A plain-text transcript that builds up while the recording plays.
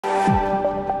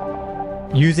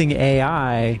using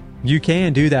AI, you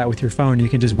can do that with your phone. You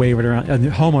can just wave it around. A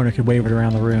homeowner could wave it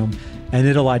around the room, and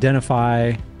it'll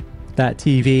identify that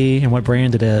TV and what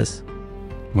brand it is.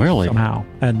 Really? Somehow,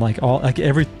 and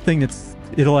everything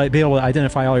it'll be able to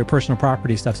identify all your personal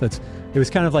property stuff. So it was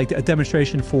kind of like a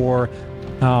demonstration for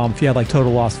if you had like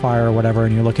total loss fire or whatever,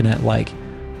 and you're looking at like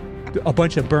a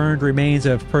bunch of burned remains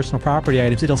of personal property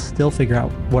items, it'll still figure out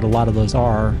what a lot of those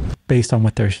are based on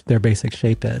what their basic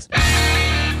shape is.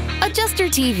 Adjuster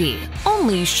TV.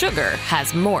 Only sugar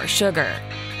has more sugar.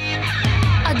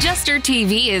 Adjuster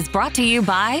TV is brought to you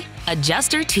by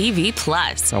Adjuster TV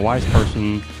Plus. A wise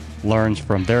person learns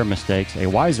from their mistakes. A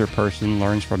wiser person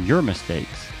learns from your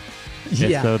mistakes.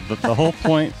 Yeah. So the whole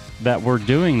point that we're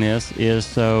doing this is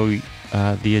so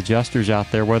the adjusters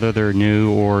out there, whether they're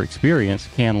new or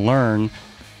experienced, can learn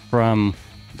from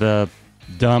the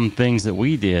dumb things that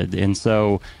we did. And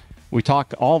so we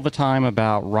talk all the time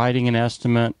about writing an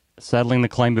estimate, settling the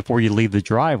claim before you leave the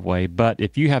driveway. But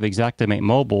if you have Xactimate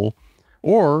Mobile,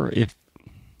 or if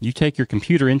you take your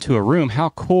computer into a room, how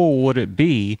cool would it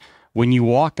be when you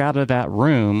walk out of that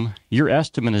room, your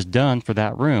estimate is done for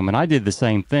that room? And I did the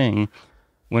same thing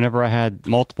whenever I had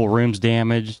multiple rooms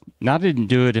damaged. Now, I didn't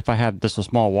do it if I had just a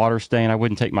small water stain. I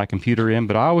wouldn't take my computer in,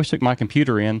 but I always took my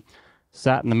computer in,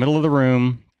 sat in the middle of the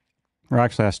room, or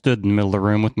actually I stood in the middle of the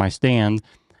room with my stand,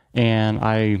 and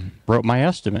I wrote my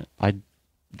estimate. I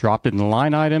dropped it in the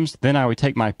line items. Then I would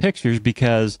take my pictures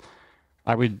because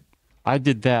I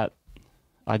did the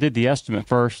estimate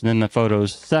first and then the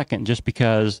photos second, just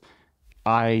because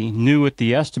I knew what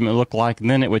the estimate looked like, and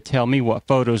then it would tell me what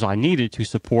photos I needed to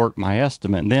support my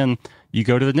estimate. And then you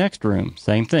go to the next room,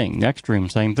 same thing. Next room,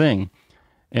 same thing.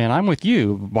 And I'm with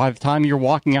you. By the time you're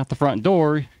walking out the front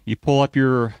door, you pull up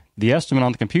the estimate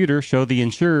on the computer, show the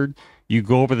insured, you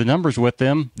go over the numbers with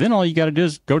them. Then all you got to do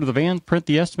is go to the van, print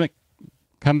the estimate,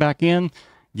 come back in,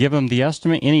 give them the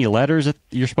estimate, any letters that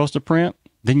you're supposed to print,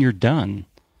 then you're done.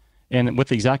 And with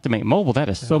Xactimate Mobile, that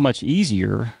is so much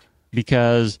easier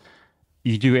because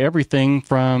you do everything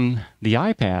from the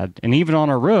iPad. And even on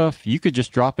a roof, you could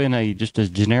just drop in just a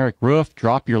generic roof,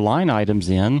 drop your line items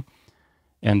in,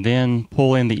 and then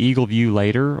pull in the Eagle View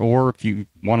later. Or if you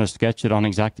want to sketch it on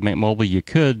Xactimate Mobile, you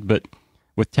could. But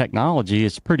with technology,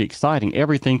 it's pretty exciting.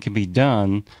 Everything can be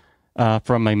done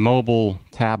from a mobile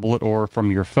tablet or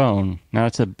from your phone. Now,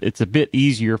 it's a bit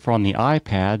easier on the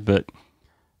iPad, but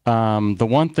the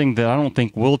one thing that I don't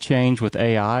think will change with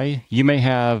AI, you may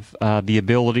have the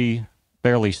ability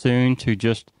fairly soon to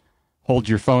just hold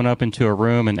your phone up into a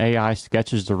room and AI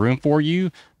sketches the room for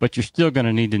you, but you're still going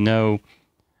to need to know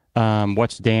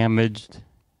what's damaged,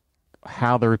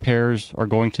 how the repairs are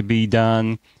going to be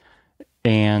done,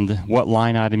 and what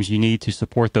line items you need to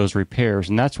support those repairs.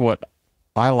 And that's what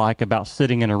I like about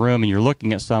sitting in a room and you're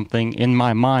looking at something. In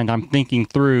my mind, I'm thinking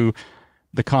through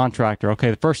the contractor. Okay,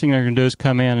 the first thing they're going to do is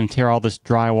come in and tear all this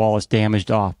drywall that's damaged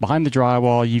off. Behind the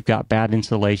drywall, you've got bad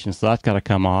insulation, so that's got to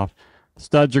come off. The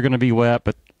studs are going to be wet,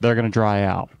 but they're going to dry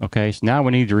out. Okay, so now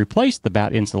we need to replace the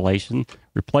bad insulation,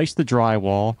 replace the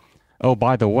drywall. Oh,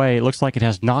 by the way, it looks like it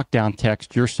has knockdown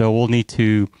texture, so we'll need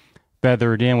to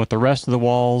feather it in with the rest of the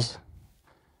walls.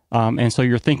 And so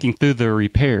you're thinking through the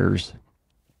repairs.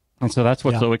 And so that's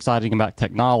what's so exciting about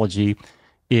technology,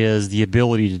 is the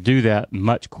ability to do that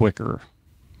much quicker.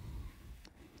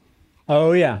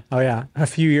 Oh, yeah. A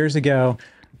few years ago,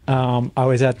 I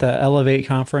was at the Elevate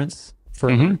conference for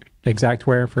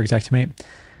Xactware, for Xactimate,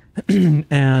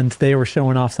 and they were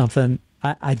showing off something.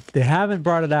 They haven't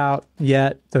brought it out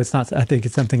yet, so it's not. I think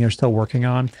it's something they're still working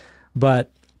on.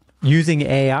 But using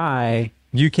AI,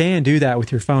 you can do that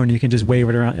with your phone. You can just wave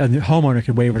it around. A homeowner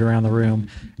could wave it around the room,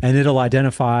 and it'll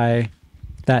identify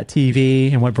that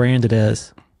TV and what brand it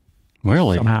is.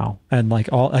 Really? Somehow, and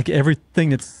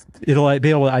everything it'll be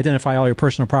able to identify all your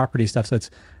personal property stuff. So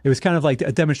it was kind of like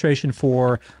a demonstration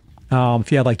for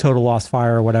if you had like total loss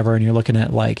fire or whatever, and you're looking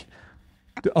at like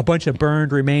a bunch of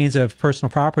burned remains of personal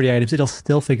property items, it'll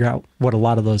still figure out what a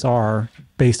lot of those are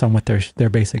based on what their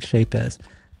basic shape is.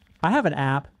 I have an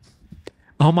app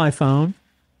on my phone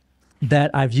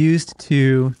that I've used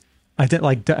to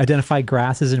identify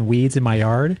grasses and weeds in my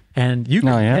yard, and you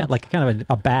can get like kind of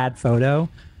a bad photo,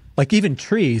 like even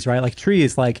trees, right? Like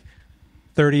trees like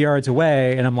 30 yards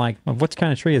away, and I'm like, well, what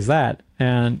kind of tree is that?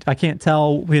 And I can't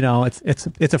tell,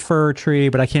 it's a fir tree,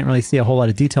 but I can't really see a whole lot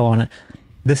of detail on it.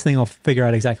 This thing will figure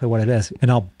out exactly what it is,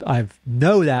 and I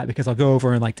know that because I'll go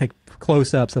over and like take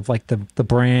close-ups of like the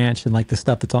branch and like the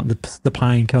stuff that's on the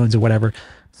pine cones or whatever.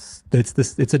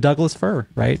 It's a Douglas fir,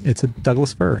 right? It's a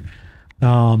Douglas fir,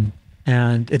 and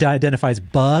it identifies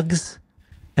bugs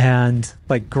and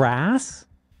like grass.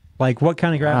 Like what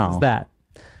kind of grass is that?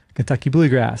 Kentucky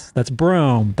bluegrass. That's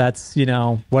brome. That's,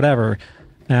 whatever.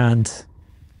 And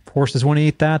horses want to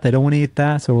eat that. They don't want to eat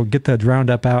that. So we'll get the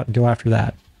Roundup out and go after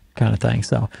that kind of thing.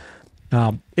 So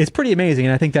it's pretty amazing.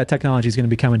 And I think that technology is going to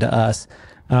be coming to us.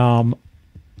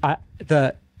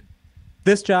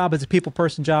 This job is a people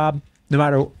person job. No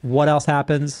matter what else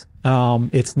happens,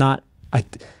 it's not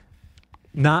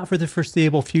for the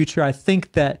foreseeable future. I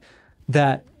think that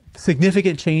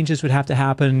significant changes would have to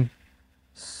happen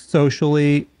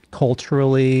socially,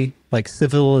 culturally, like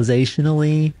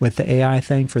civilizationally with the AI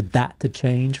thing for that to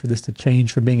change, for this to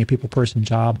change from being a people person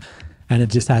job. And it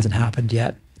just hasn't happened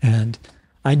yet. And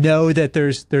I know that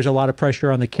there's a lot of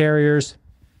pressure on the carriers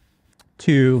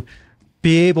to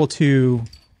be able to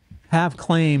have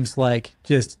claims like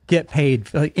just get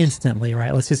paid like instantly,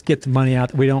 right? Let's just get the money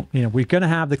out. We don't, we're going to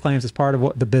have the claims as part of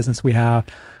what the business we have.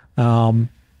 But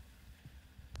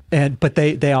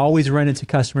they always run into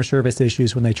customer service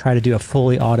issues when they try to do a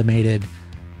fully automated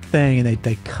thing, and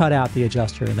they cut out the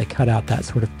adjuster and they cut out that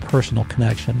sort of personal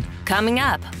connection. Coming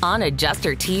up on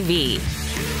Adjuster TV.